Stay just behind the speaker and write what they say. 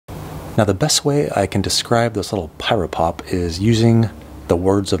Now the best way I can describe this little pyropop is using the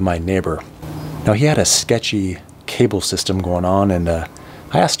words of my neighbor. Now he had a sketchy cable system going on, and I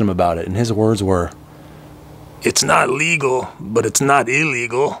asked him about it, and his words were, "It's not legal, but it's not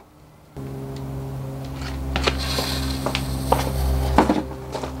illegal."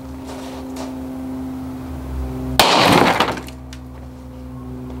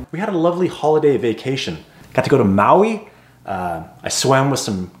 We had a lovely holiday vacation. Got to go to Maui. I swam with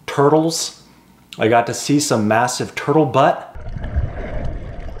some turtles. I got to see some massive turtle butt.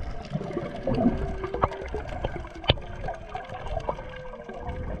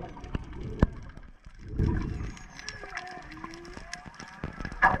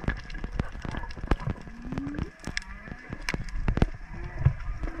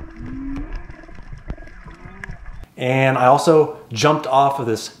 And I also jumped off of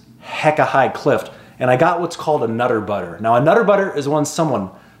this hecka high cliff, and I got what's called a nutter butter. Now a nutter butter is when someone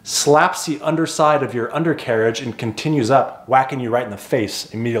slaps the underside of your undercarriage and continues up, whacking you right in the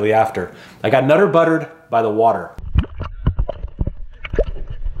face immediately after. I got nutter buttered by the water.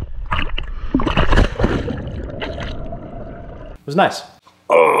 It was nice.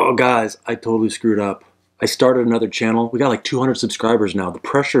 Oh guys, I totally screwed up. I started another channel. We got like 200 subscribers now. The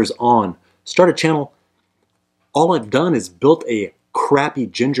pressure's on. Start a channel. All I've done is built a crappy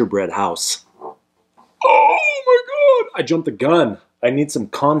gingerbread house. Oh my God, I jumped the gun. I need some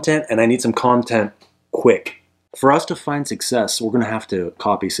content, and I need some content quick. For us to find success, we're gonna have to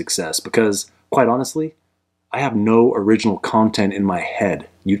copy success, because quite honestly, I have no original content in my head.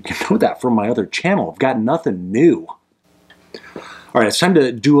 You can know that from my other channel. I've got nothing new. All right, it's time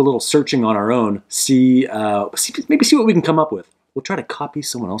to do a little searching on our own, maybe see what we can come up with. We'll try to copy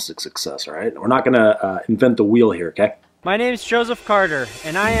someone else's success, all right? We're not gonna invent the wheel here, okay? My name's Joseph Carter,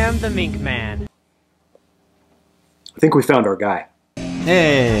 and I am the Mink Man. I think we found our guy.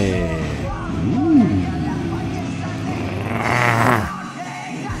 Hey.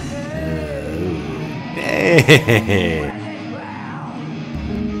 Hey.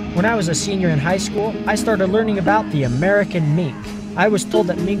 When I was a senior in high school, I started learning about the American mink. I was told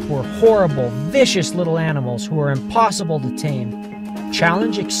that mink were horrible, vicious little animals who were impossible to tame.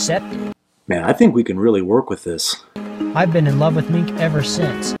 Challenge accepted. Man, I think we can really work with this. I've been in love with mink ever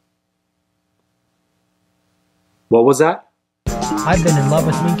since. What was that? I've been in love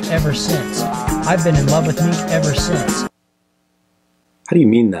with mink ever since. I've been in love with mink ever since. How do you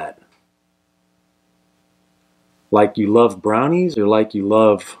mean that? Like you love brownies, or like you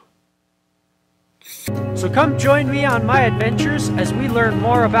love... So come join me on my adventures as we learn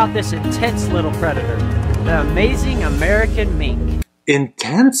more about this intense little predator, the amazing American mink.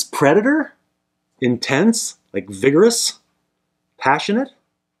 Intense predator? Intense? Like vigorous? Passionate?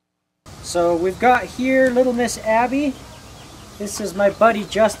 So we've got here little Miss Abby. This is my buddy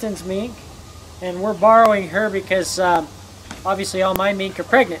Justin's mink, and we're borrowing her because obviously all my mink are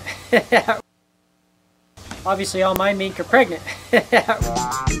pregnant. Obviously all my mink are pregnant.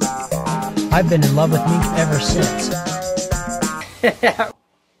 I've been in love with mink ever since.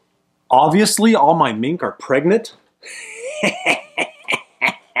 Obviously all my mink are pregnant?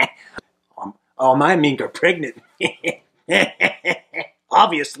 All my mink are pregnant.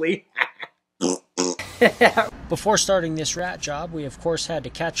 Obviously. Before starting this rat job, we of course had to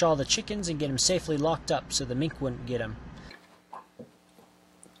catch all the chickens and get them safely locked up so the mink wouldn't get them.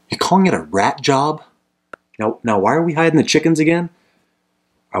 You're calling it a rat job? Now why are we hiding the chickens again?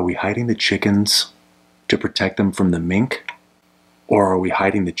 Are we hiding the chickens to protect them from the mink? Or are we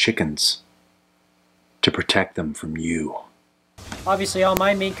hiding the chickens to protect them from you? Obviously all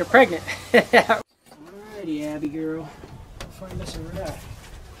my mink are pregnant. Alrighty, Abby girl. Find us a rat.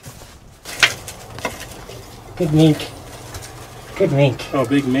 Good mink. Good mink. Oh,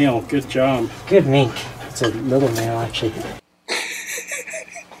 big male. Good job. Good mink. It's a little male, actually.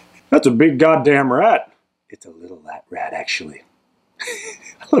 That's a big goddamn rat. It's a little rat, actually.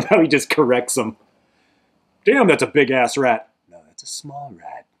 I love how he just corrects him. Damn, that's a big-ass rat. No, that's a small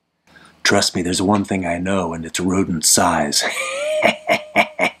rat. Trust me, there's one thing I know, and it's rodent size.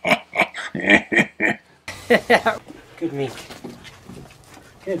 Good mink.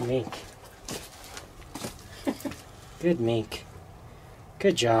 Good mink. Good mink.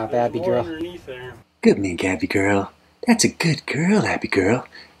 Good job, Abby girl. Good mink, Abby girl. That's a good girl, Abby girl.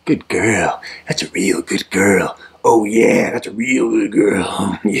 Good girl. That's a real good girl. Oh yeah, that's a real good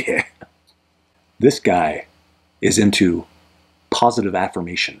girl. Yeah. This guy is into positive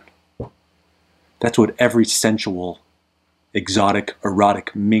affirmation. That's what every sensual, exotic,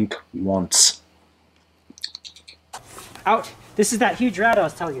 erotic mink wants. Out. This is that huge rat I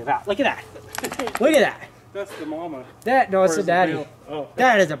was telling you about. Look at that. Look at that. That's the mama. No, it's Or the is it daddy. male? Oh.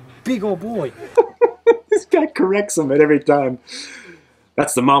 That is a big old boy. This guy corrects him at every time.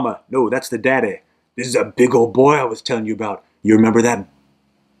 That's the mama. No, that's the daddy. This is a big old boy I was telling you about. You remember that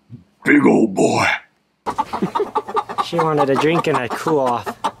big old boy? She wanted a drink and a cool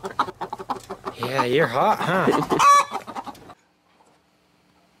off. Yeah, you're hot, huh?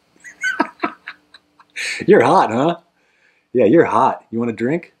 You're hot, huh? Yeah, you're hot. You want a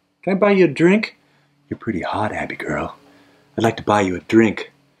drink? Can I buy you a drink? You're pretty hot, Abby girl. I'd like to buy you a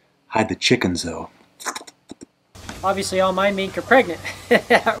drink. Hide the chickens, though. Obviously, all my mink are pregnant.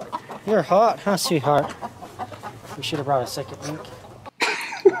 You're hot, huh, sweetheart? We should have brought a second mink.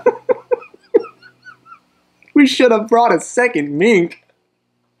 We should have brought a second mink.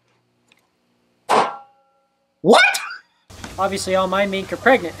 What? Obviously, all my mink are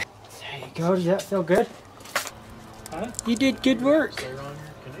pregnant. There you go. Does that feel good? Huh? You did good work.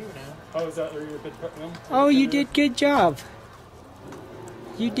 Oh, is that where you're a bit pregnant? Oh, you did good job.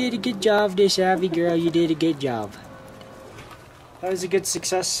 You did a good job, this Abby girl. You did a good job. That was a good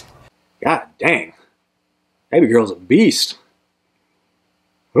success. God dang. Abby girl's a beast.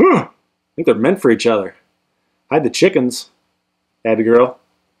 I think they're meant for each other. Hide the chickens, Abby girl.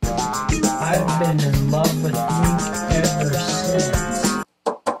 I've been in love with Mink ever since.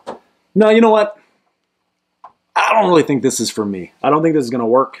 No, you know what? I don't really think this is for me. I don't think this is going to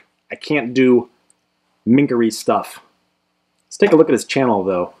work. I can't do minkery stuff. Let's take a look at his channel,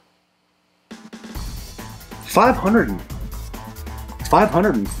 though.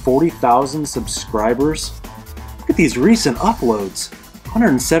 540,000 subscribers. Look at these recent uploads.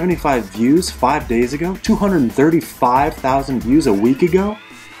 175 views 5 days ago. 235,000 views a week ago.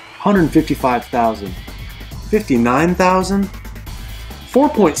 155,000. 59,000.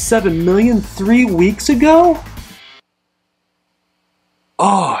 4.7 million 3 weeks ago?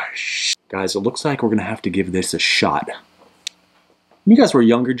 Oh, guys, it looks like we're going to have to give this a shot. When you guys were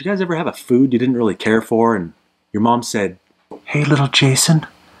younger, did you guys ever have a food you didn't really care for and your mom said, "Hey, little Jason,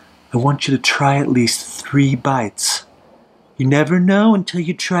 I want you to try at least 3 bites. You never know until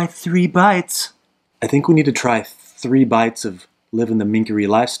you try 3 bites." I think we need to try 3 bites of living the minkery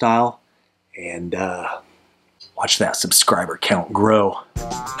lifestyle and watch that subscriber count grow.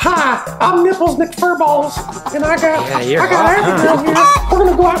 Hi, I'm Nipples McFurballs, and I got Abby girl here. We're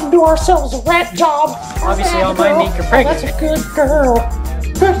gonna go out and do ourselves a rat job. Obviously, all my mink are pregnant. That's a good girl.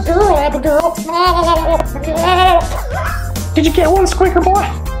 Good girl, Abby girl. Did you get one, Squeaker boy?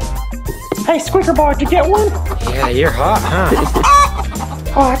 Hey, Squeaker boy, did you get one? Yeah, you're hot, huh?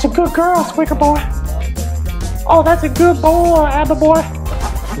 Oh, that's a good girl, Squeaker boy. Oh, that's a good boy, Abby boy.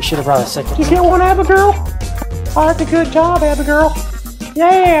 We should have brought a second. You get one, Abby girl? Oh, that's a good job, Abby girl.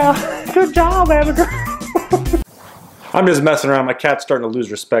 Yeah, good job, Abby girl. I'm just messing around. My cat's starting to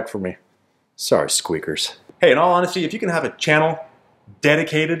lose respect for me. Sorry, squeakers. Hey, in all honesty, if you can have a channel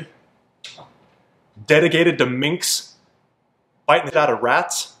dedicated to minks biting it out of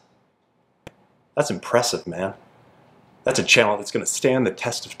rats, that's impressive, man. That's a channel that's going to stand the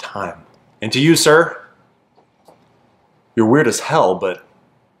test of time. And to you, sir, you're weird as hell, but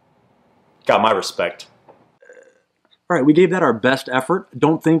got my respect. All right, we gave that our best effort.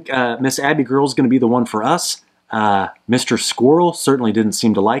 Don't think Miss Abby Girl's going to be the one for us. Mr. Squirrel certainly didn't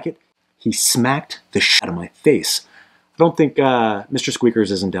seem to like it. He smacked the shit out of my face. I don't think Mr.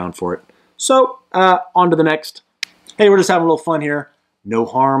 Squeakers isn't down for it. So, on to the next. Hey, we're just having a little fun here. No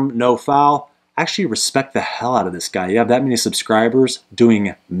harm, no foul. Actually respect the hell out of this guy. You have that many subscribers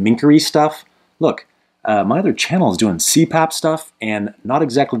doing minkery stuff. Look, my other channel is doing CPAP stuff, and not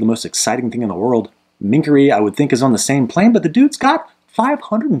exactly the most exciting thing in the world. Minkery, I would think, is on the same plane, but the dude's got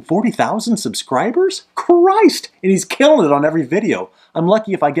 540,000 subscribers? Christ! And he's killing it on every video. I'm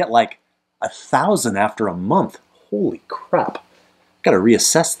lucky if I get like 1,000 after a month. Holy crap. Gotta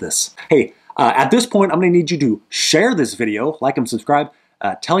reassess this. Hey, at this point, I'm gonna need you to share this video, like and subscribe,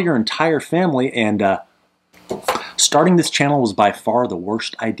 tell your entire family, and starting this channel was by far the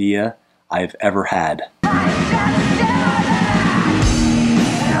worst idea I've ever had.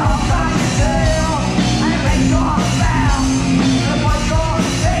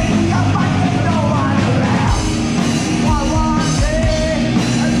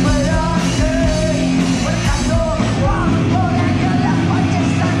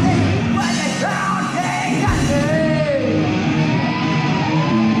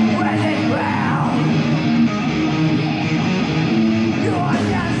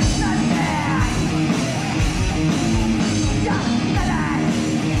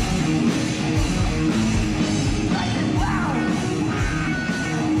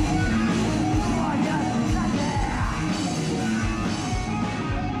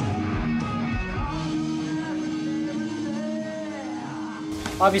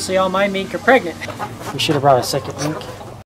 obviously all my mink are pregnant. We should have brought a second mink.